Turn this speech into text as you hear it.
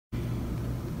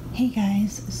Hey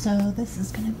guys, so this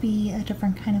is going to be a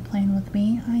different kind of plan with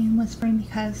me. I am whispering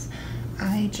because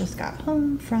I just got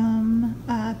home from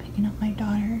picking up my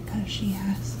daughter because she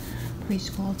has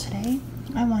preschool today.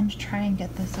 I wanted to try and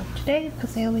get this up today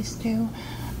because I always do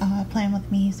plan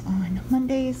with me's on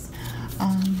Mondays.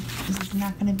 This is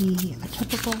not going to be a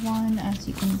typical one, as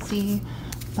you can see,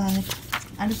 but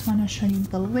I just want to show you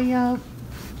the layout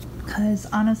because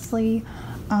honestly,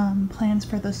 plans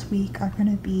for this week are going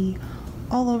to be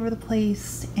all over the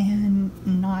place and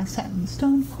not set in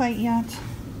stone quite yet.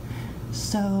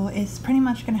 So it's pretty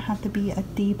much going to have to be a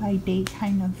day by day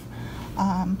kind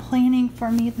of planning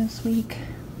for me this week.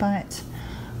 But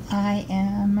I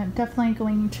am definitely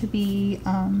going to be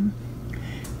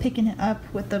picking it up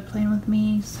with the plan with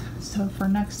me's. So for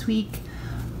next week,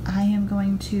 I am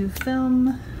going to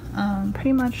film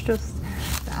pretty much just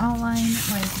the outline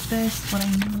like this, what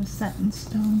I know is set in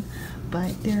stone.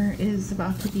 But there is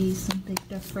about to be some big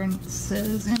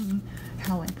differences in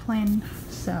how I plan,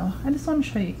 so I just want to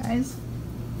show you guys.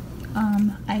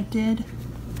 I did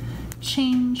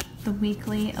change the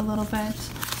weekly a little bit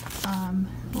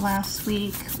last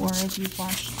week, or if you've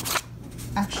watched,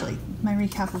 actually my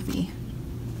recap will be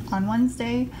on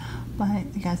Wednesday, but I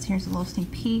guess here's a little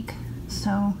sneak peek.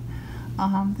 So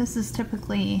this is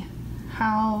typically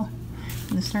how I'm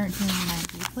going to start doing my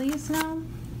weeklies now,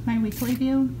 my weekly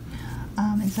view.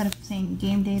 Instead of saying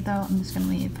game day though, I'm just going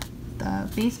to leave the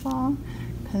baseball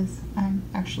because I'm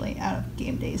actually out of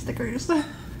game day stickers.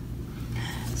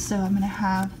 So I'm going to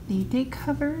have the date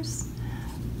covers,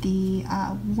 the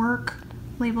work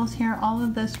labels here. All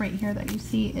of this right here that you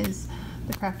see is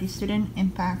the Crafty Student.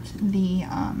 In fact, the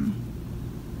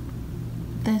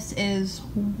this is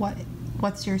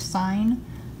what's your sign,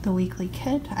 the weekly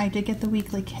kit. I did get the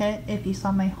weekly kit. If you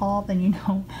saw my haul, then you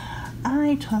know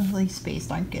I totally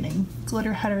spaced on getting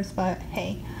glitter headers, but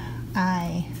hey,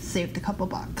 I saved a couple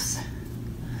bucks.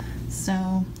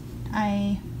 So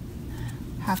I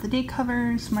have the date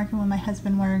covers, marking when my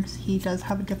husband works. He does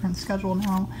have a different schedule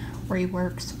now where he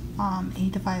works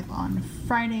 8 to 5 on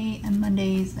Friday and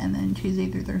Mondays, and then Tuesday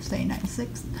through Thursday 9 to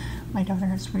 6. My daughter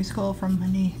has preschool from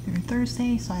Monday through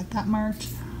Thursday, so I have that marked.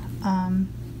 I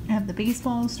have the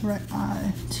baseballs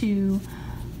to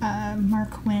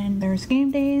mark when there's game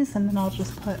days, and then I'll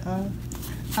just put a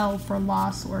L for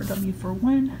loss or W for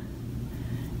win.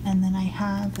 And then I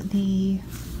have the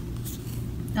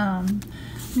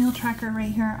meal tracker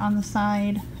right here on the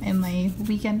side in my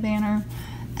weekend banner,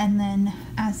 and then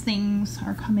as things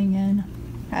are coming in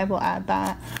I will add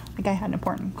that. Like I had an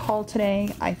important call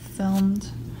today, I filmed,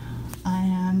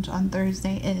 and on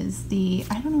Thursday is the,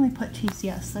 I don't know, I put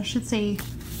TCS, I should say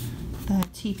the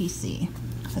TPC.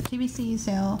 The TPC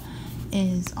sale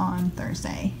is on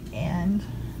Thursday, and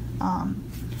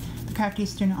the Crafty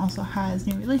Student also has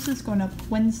new releases going up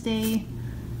Wednesday,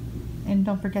 and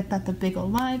don't forget that the Big O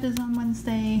Live is on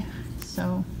Wednesday,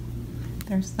 so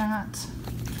there's that.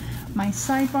 My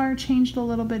sidebar changed a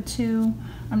little bit too.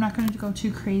 I'm not going to go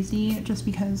too crazy just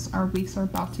because our weeks are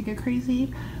about to get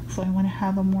crazy, so I want to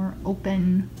have a more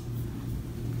open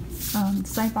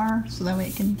sidebar so that way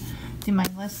I can do my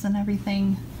lists and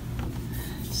everything.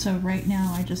 So right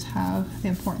now I just have the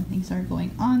important things that are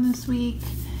going on this week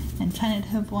and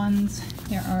tentative ones.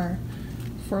 There are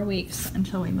 4 weeks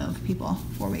until we move, people.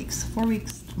 4 weeks. 4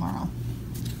 weeks tomorrow.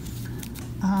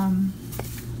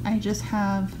 I just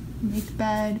have make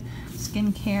bed,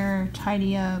 skincare,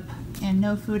 tidy up, and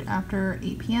no food after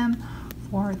 8 p.m.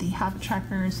 for the habit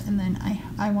trackers. And then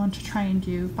I want to try and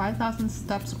do 5,000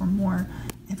 steps or more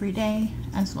every day,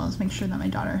 as well as make sure that my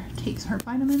daughter takes her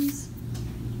vitamins.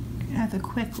 I have a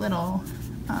quick little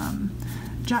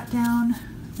jot down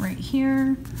right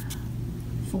here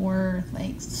for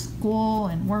like school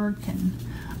and work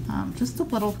and just the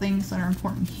little things that are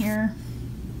important here.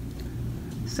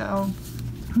 So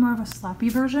more of a sloppy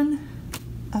version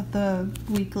of the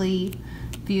weekly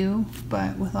view,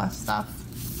 but with less stuff,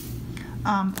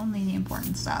 only the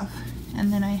important stuff.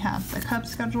 And then I have the cup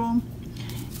schedule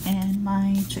and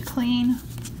my to clean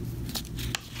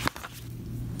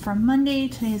from Monday.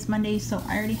 Today is Monday, so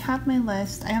I already have my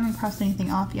list. I haven't crossed anything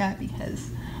off yet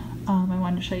because I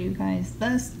wanted to show you guys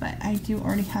this, but I do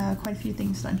already have quite a few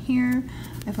things done here.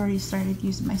 I've already started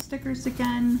using my stickers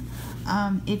again.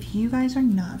 If you guys are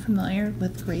not familiar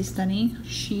with Grace Denny,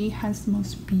 she has the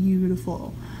most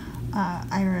beautiful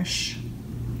Irish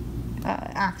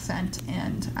accent,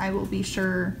 and I will be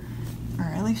sure, or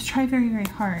at least try very, very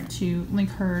hard to link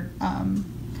her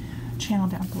channel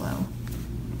down below.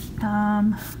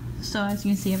 So as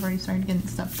you can see, I've already started getting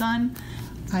stuff done.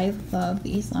 I love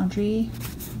these laundry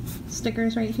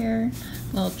stickers right here,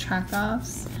 little track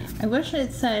offs. I wish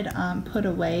it said put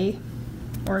away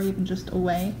or even just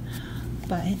away,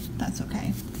 but that's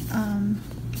okay.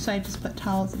 So I just put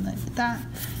towels and then did that.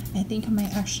 I think I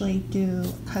might actually do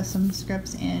custom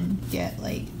scripts and get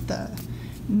like the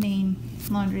main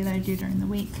laundry that I do during the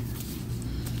week.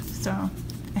 So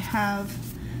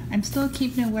I'm still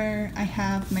keeping it where I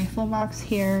have my full box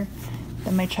here,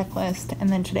 then my checklist, and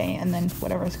then today, and then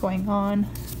whatever's going on.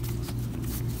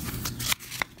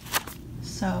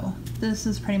 So this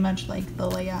is pretty much like the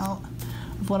layout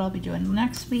of what I'll be doing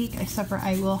next week, except for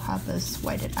I will have this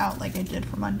whited out like I did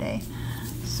for Monday.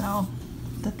 So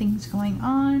the things going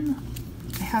on,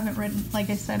 I haven't written, like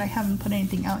I said, I haven't put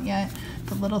anything out yet.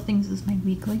 The little things is my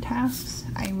weekly tasks.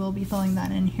 I will be filling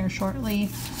that in here shortly.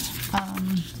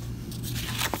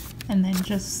 And then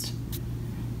just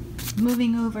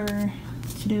moving over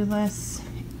to-do lists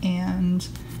and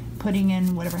putting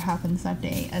in whatever happens that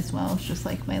day as well. It's just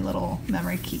like my little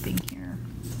memory keeping here.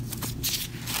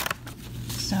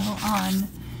 So I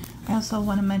also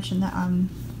want to mention that on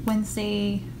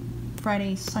Wednesday,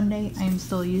 Friday, Sunday, I am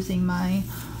still using my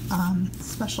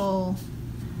special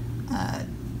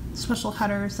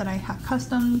headers that I have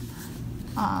custom.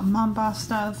 Mom boss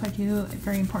stuff. I do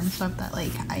very important stuff that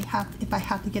like if I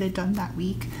have to get it done that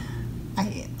week,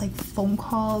 I like phone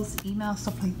calls, email,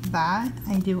 stuff like that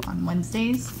I do on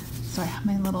Wednesdays. So I have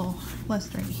my little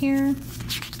list right here.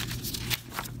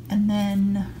 And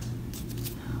then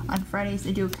on Fridays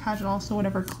I do casual, so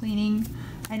whatever cleaning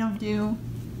I don't do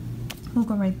will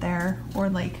go right there, or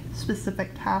like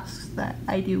specific tasks that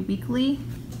I do weekly.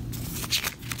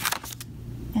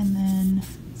 And then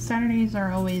Saturdays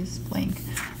are always blank,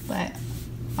 but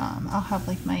I'll have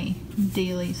like my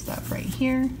daily stuff right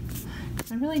here,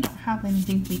 because I really don't have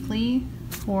anything weekly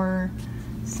for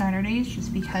Saturdays,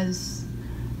 just because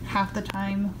half the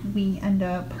time we end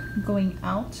up going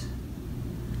out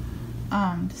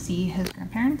to see his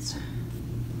grandparents.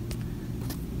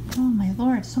 Oh my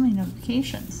lord, so many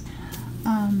notifications.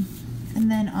 And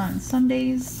then on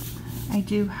Sundays I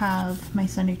do have my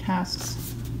Sunday tasks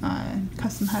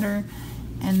custom header,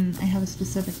 and I have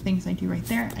specific things I do right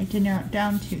there. I did narrow it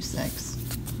down to 6.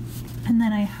 And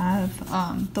then I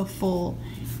have the full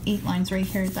 8 lines right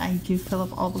here that I do fill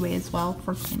up all the way as well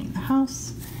for cleaning the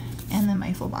house. And then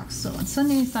my full box. So on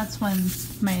Sundays, that's when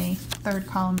my 3rd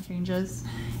column changes.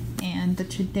 And the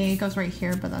today goes right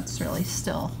here, but that's really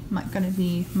still going to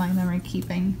be my memory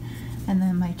keeping. And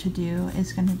then my to-do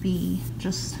is going to be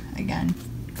just, again,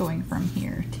 going from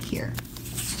here to here.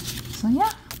 So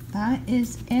yeah, that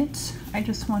is it. I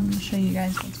just wanted to show you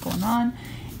guys what's going on.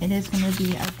 It is going to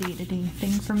be a day-to-day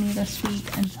thing for me this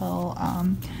week until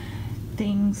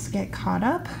things get caught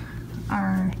up.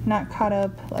 Or not caught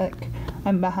up like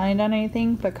I'm behind on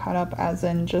anything, but caught up as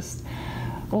in just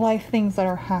life things that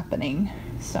are happening.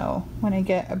 So when I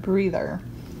get a breather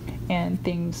and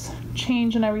things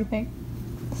change and everything.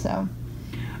 So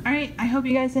alright, I hope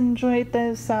you guys enjoyed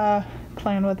this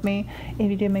plan with me.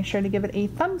 If you did, make sure to give it a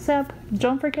thumbs up.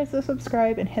 Don't forget to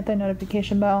subscribe and hit the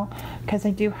notification bell, because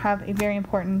I do have a very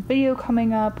important video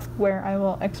coming up where I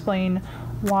will explain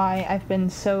why I've been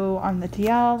so on the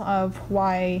TL of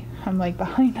why I'm like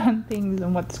behind on things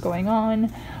and what's going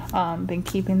on. Been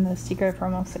keeping this secret for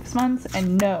almost 6 months,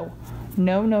 and no,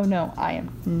 I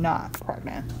am not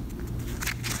pregnant.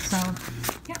 So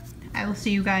yeah, I will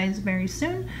see you guys very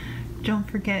soon. Don't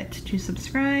forget to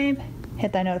subscribe,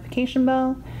 hit that notification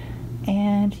bell,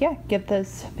 and yeah, give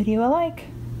this video a like.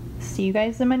 See you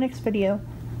guys in my next video.